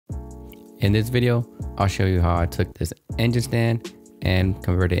In this video, I'll show you how I took this engine stand and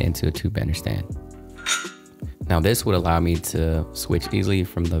converted it into a two bender stand. Now this would allow me to switch easily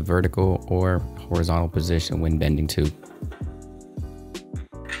from the vertical or horizontal position when bending tube.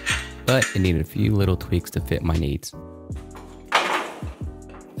 But it needed a few little tweaks to fit my needs.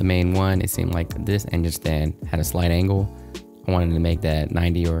 The main one, it seemed like this engine stand had a slight angle. I wanted to make that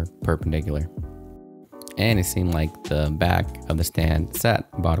 90 or perpendicular. And it seemed like the back of the stand sat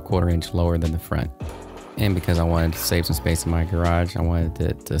about a 1/4 inch lower than the front. And because I wanted to save some space in my garage, I wanted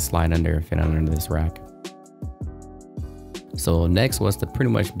it to slide under and fit under this rack. So next was to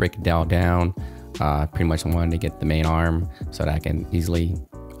pretty much break it down. Pretty much I wanted to get the main arm so that I can easily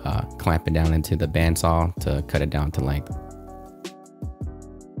clamp it down into the bandsaw to cut it down to length.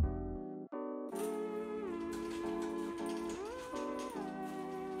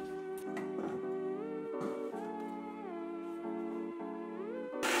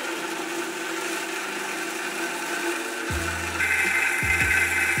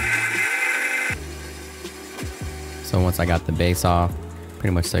 So once I got the base off,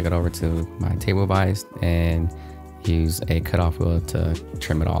 pretty much took it over to my table vise and use a cutoff wheel to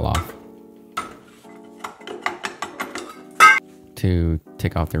trim it all off. To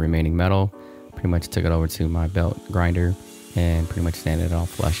take off the remaining metal, pretty much took it over to my belt grinder and pretty much sanded it all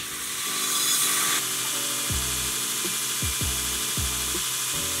flush.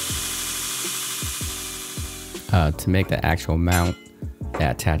 To make the actual mount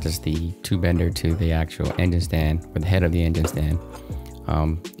that attaches the two bender to the actual engine stand, or the head of the engine stand,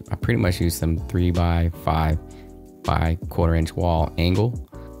 I pretty much used some 3x5 by 1/4 inch wall angle.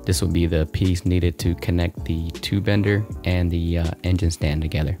 This would be the piece needed to connect the two bender and the engine stand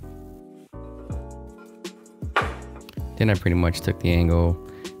together. Then I pretty much took the angle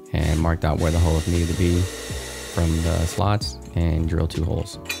and marked out where the holes needed to be from the slots and drilled 2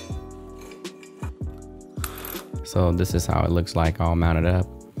 holes. So this is how it looks like all mounted up.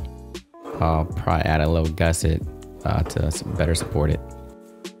 I'll probably add a little gusset to better support it.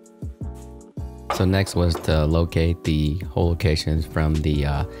 So next was to locate the hole locations from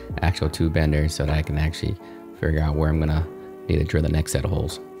the actual two bender so that I can actually figure out where I'm gonna need to drill the next set of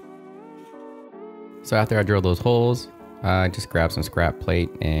holes. So after I drilled those holes, I just grabbed some scrap plate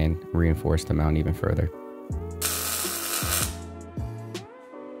and reinforced the mount even further.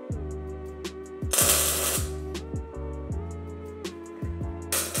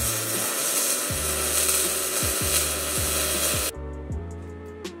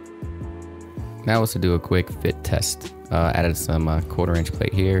 Now was to do a quick fit test. Added some 1/4 inch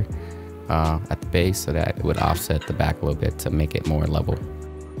plate here at the base so that it would offset the back a little bit to make it more level.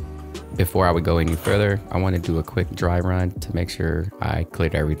 Before I would go any further, I want to do a quick dry run to make sure I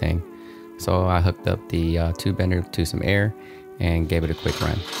cleared everything. So I hooked up the two bender to some air and gave it a quick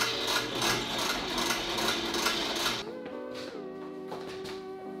run.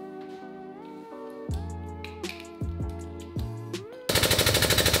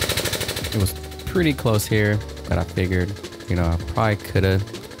 It was pretty close here, but I figured, you know, I probably could have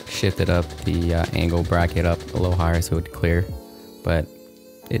shifted up the angle bracket up a little higher so it would clear, but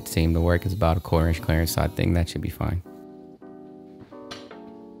it seemed to work. It's about a 1/4 inch clearance, so I think that should be fine.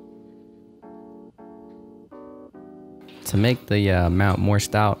 To make the mount more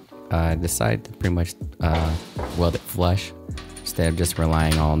stout, I decided to pretty much weld it flush instead of just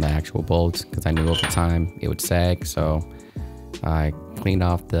relying on the actual bolts, because I knew over time it would sag. So I cleaned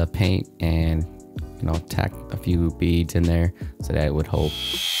off the paint and, you know, tacked a few beads in there so that it would hold.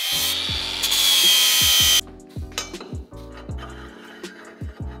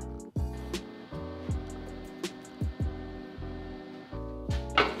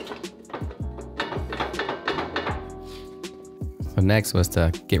 So next was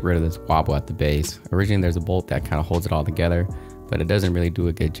to get rid of this wobble at the base. Originally there's a bolt that kind of holds it all together, but it doesn't really do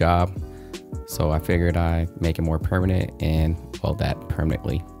a good job. So I figured I'd make it more permanent and weld that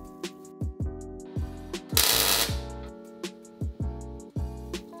permanently.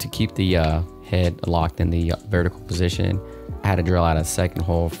 To keep the head locked in the vertical position, I had to drill out a second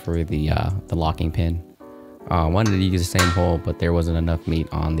hole for the locking pin. I wanted to use the same hole, but there wasn't enough meat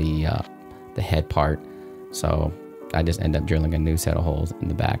on the head part, so I just ended up drilling a new set of holes in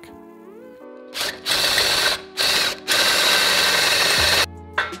the back.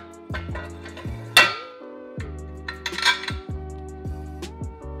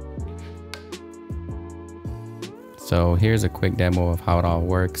 So here's a quick demo of how it all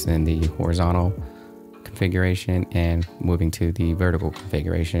works in the horizontal configuration and moving to the vertical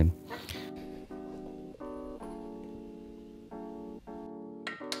configuration.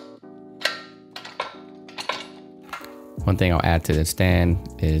 One thing I'll add to the stand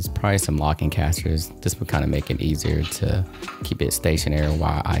is probably some locking casters. This would kind of make it easier to keep it stationary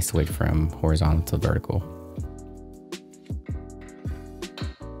while I switch from horizontal to vertical.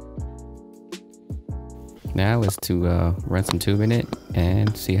 Now is to run some tube in it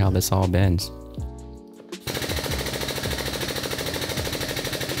and see how this all bends.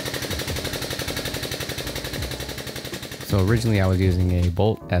 So originally I was using a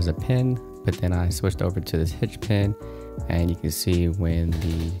bolt as a pin, but then I switched over to this hitch pin, and you can see when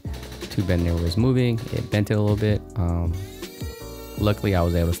the tube bender was moving, it bent it a little bit. Luckily I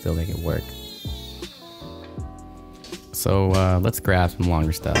was able to still make it work. So let's grab some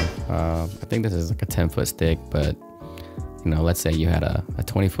longer stuff. I think this is like a 10-foot stick, but you know, let's say you had a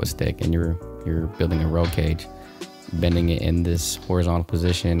 20-foot stick and you're building a roll cage. Bending it in this horizontal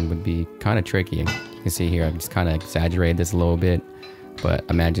position would be kind of tricky. You can see here I've just kind of exaggerated this a little bit, but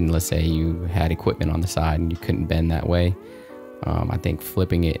imagine, let's say you had equipment on the side and you couldn't bend that way. I think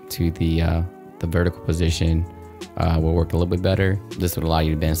flipping it to the vertical position will work a little bit better. This would allow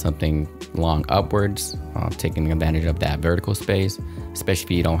you to bend something long upwards, taking advantage of that vertical space, especially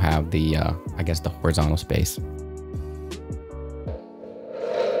if you don't have the, I guess, the horizontal space.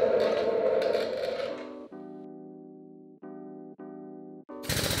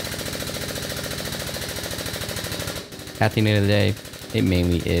 At the end of the day, it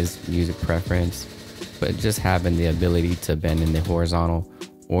mainly is user preference, but just having the ability to bend in the horizontal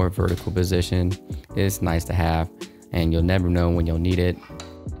or vertical position is nice to have, and you'll never know when you'll need it.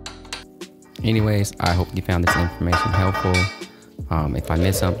 Anyways, I hope you found this information helpful. If I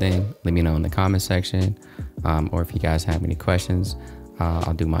missed something, let me know in the comment section, or if you guys have any questions,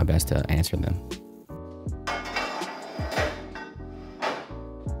 I'll do my best to answer them.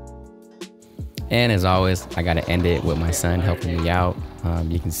 And as always, I gotta end it with my son helping me out.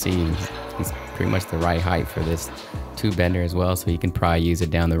 You can see he's pretty much the right height for this tube bender as well, so he can probably use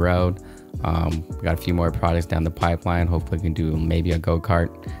it down the road. We got a few more projects down the pipeline. Hopefully we can do maybe a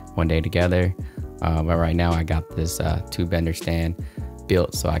go-kart one day together. But right now I got this tube bender stand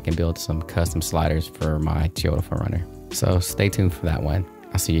built so I can build some custom sliders for my Toyota 4Runner. So stay tuned for that one.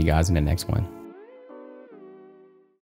 I'll see you guys in the next one.